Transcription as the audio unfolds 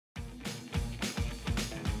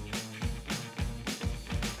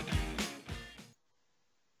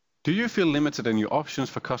Do you feel limited in your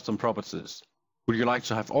options for custom properties? Would you like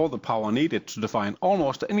to have all the power needed to define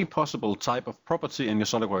almost any possible type of property in your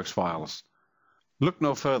SOLIDWORKS files? Look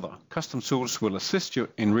no further. Custom tools will assist you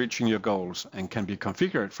in reaching your goals and can be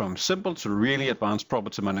configured from simple to really advanced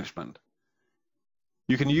property management.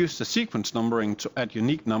 You can use the sequence numbering to add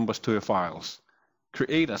unique numbers to your files.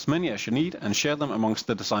 Create as many as you need and share them amongst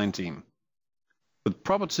the design team. With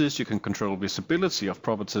properties, you can control visibility of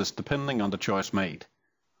properties depending on the choice made.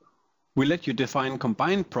 We let you define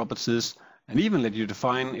combined properties and even let you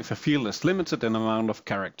define if a field is limited in amount of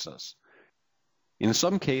characters. In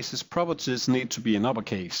some cases, properties need to be in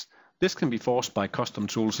uppercase. This can be forced by custom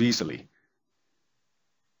tools easily.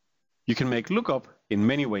 You can make lookup in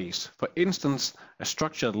many ways, for instance, a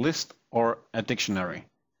structured list or a dictionary.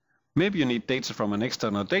 Maybe you need data from an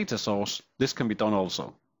external data source. This can be done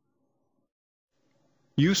also.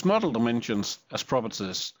 Use model dimensions as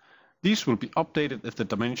properties. These will be updated if the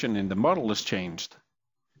dimension in the model is changed.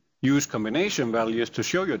 Use combination values to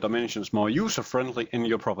show your dimensions more user-friendly in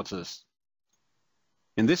your properties.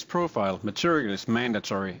 In this profile, material is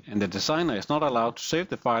mandatory and the designer is not allowed to save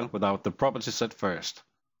the file without the property set first.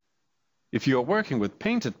 If you are working with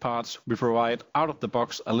painted parts, we provide out of the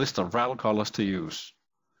box a list of RAL colors to use.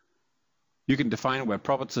 You can define where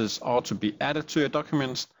properties are to be added to your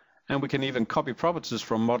documents, and we can even copy properties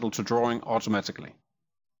from model to drawing automatically.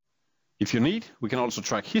 If you need, we can also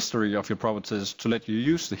track history of your properties to let you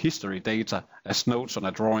use the history data as notes on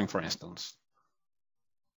a drawing, for instance.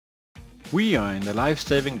 We are in the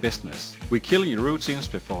life-saving business. We kill your routines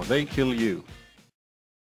before they kill you.